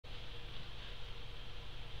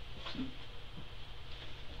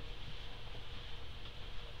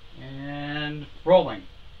rolling.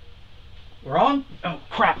 We're on? Oh,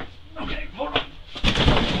 crap. Okay, hold on.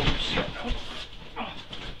 Oh, shit.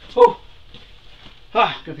 Oh.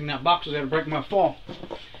 Ah, good thing that box was there to break my fall.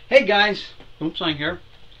 Hey, guys. Oops, I'm here.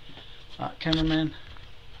 Cameraman,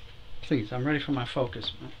 please, I'm ready for my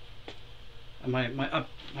focus. My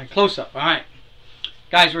close-up. All right.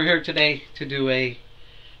 Guys, we're here today to do a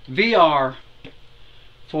VR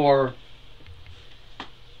for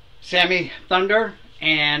Sammy Thunder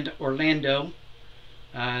and Orlando.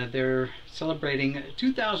 They're celebrating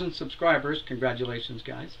 2,000 subscribers. Congratulations,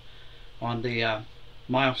 guys, on the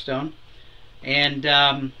milestone. And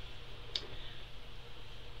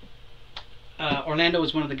Orlando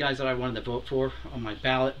was one of the guys that I wanted to vote for on my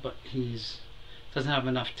ballot, but doesn't have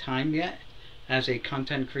enough time yet as a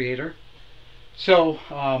content creator. So,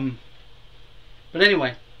 but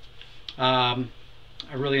anyway, I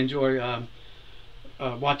really enjoy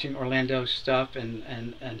watching Orlando's stuff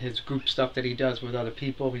and his group stuff that he does with other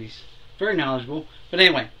people. He's very knowledgeable. But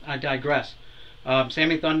anyway, I digress.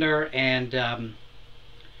 Sammy Thunder and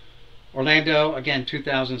Orlando, again,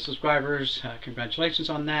 2,000 subscribers. Congratulations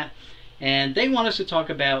on that. And they want us to talk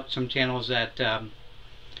about some channels that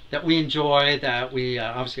that we enjoy, that we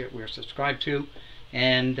obviously we're subscribed to,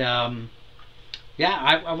 and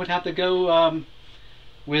yeah, I would have to go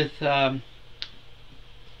with the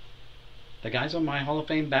guys on my Hall of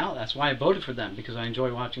Fame ballot. That's why I voted for them, because I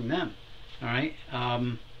enjoy watching them. All right,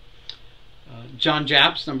 John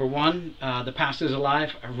Jabs, number one. The Past is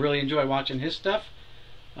Alive. I really enjoy watching his stuff.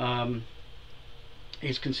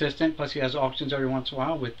 He's consistent. Plus, he has auctions every once in a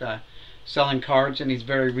while with selling cards, and he's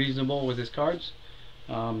very reasonable with his cards.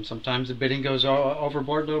 Sometimes the bidding goes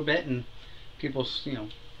overboard a little bit, and people, you know,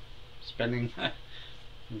 spending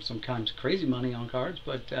sometimes crazy money on cards.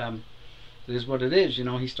 But it is what it is. You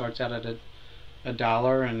know, he starts out at $1,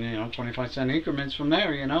 and 25-cent increments from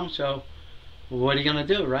there. You know, so what are you gonna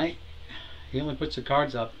do, right? He only puts the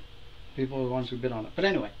cards up. People are the ones who bid on it. But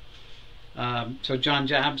anyway, so John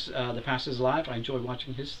Jabs, The Past is Alive. I enjoy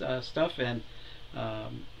watching his stuff and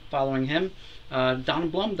following him. Donna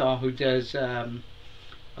Blumdahl, who does a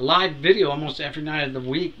live video almost every night of the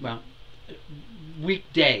week, well,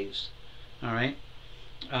 weekdays. All right,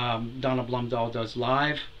 Donna Blumdahl does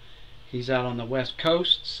live. He's out on the West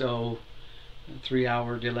Coast, so a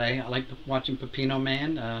 3-hour delay. I like watching Pepino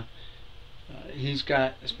Man. He's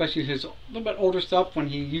got, especially his little bit older stuff, when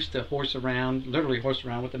he used to literally horse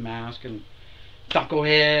around with a mask and taco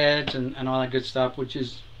heads and all that good stuff, which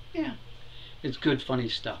is, yeah, it's good, funny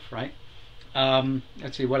stuff, right?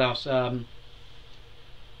 Let's see, what else?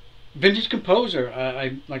 Vintage Composer.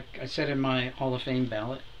 Like I said in my Hall of Fame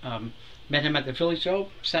ballot, met him at the Philly show,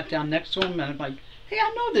 sat down next to him, and I'm like, hey,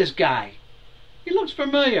 I know this guy. He looks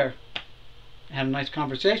familiar. Had a nice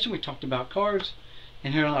conversation. We talked about cards.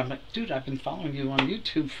 And here I'm like, dude, I've been following you on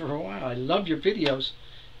YouTube for a while. I love your videos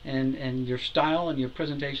and your style and your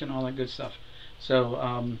presentation, all that good stuff. So,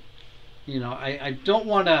 I don't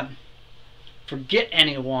want to forget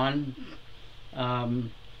anyone.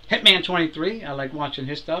 Hitman 23, I like watching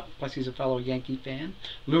his stuff. Plus, he's a fellow Yankee fan.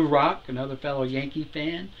 Lou Rock, another fellow Yankee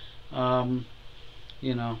fan.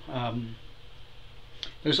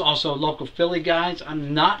 There's also local Philly guys.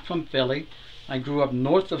 I'm not from Philly. I grew up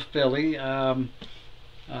north of Philly.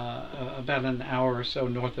 About an hour or so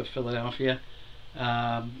north of Philadelphia,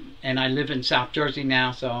 and I live in South Jersey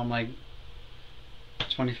now, so I'm like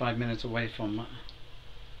 25 minutes away from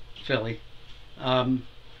Philly. But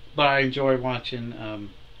I enjoy watching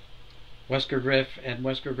Wesker Griff and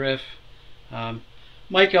Wesker Griff.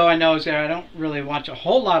 Myco, I know, is there. I don't really watch a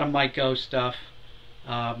whole lot of Myco stuff,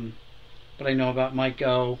 but I know about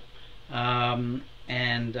Myco.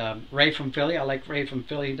 And Ray from Philly. I like Ray from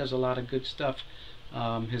Philly. He does a lot of good stuff.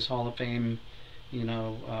 His Hall of Fame,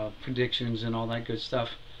 predictions and all that good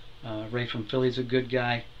stuff. Ray from Philly's a good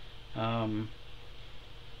guy.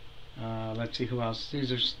 Let's see who else.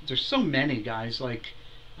 There's so many guys. Like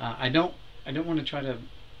I don't want to try to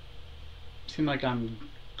seem like I'm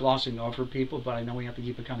glossing over people, but I know we have to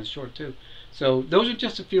keep it kind of short too. So those are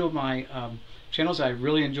just a few of my channels I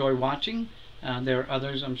really enjoy watching. There are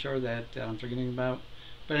others, I'm sure, that I'm forgetting about.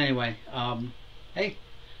 But anyway, hey,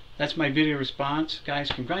 that's my video response.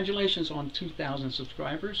 Guys, congratulations on 2,000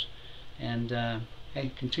 subscribers. And,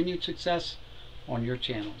 hey, continued success on your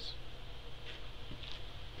channels.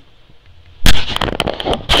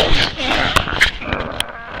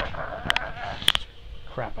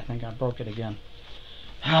 Crap, I think I broke it again.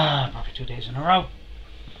 Broke it 2 days in a row.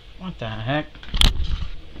 What the heck?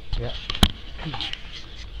 Yeah. Come on.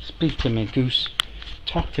 Speak to me, Goose.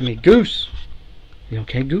 Talk to me, Goose. You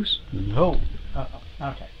okay, Goose? No.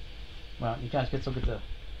 Okay. Well, you guys get to look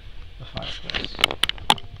at the fireplace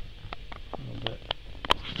a little bit.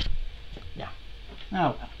 Yeah.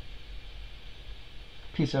 Oh,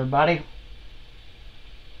 peace, everybody.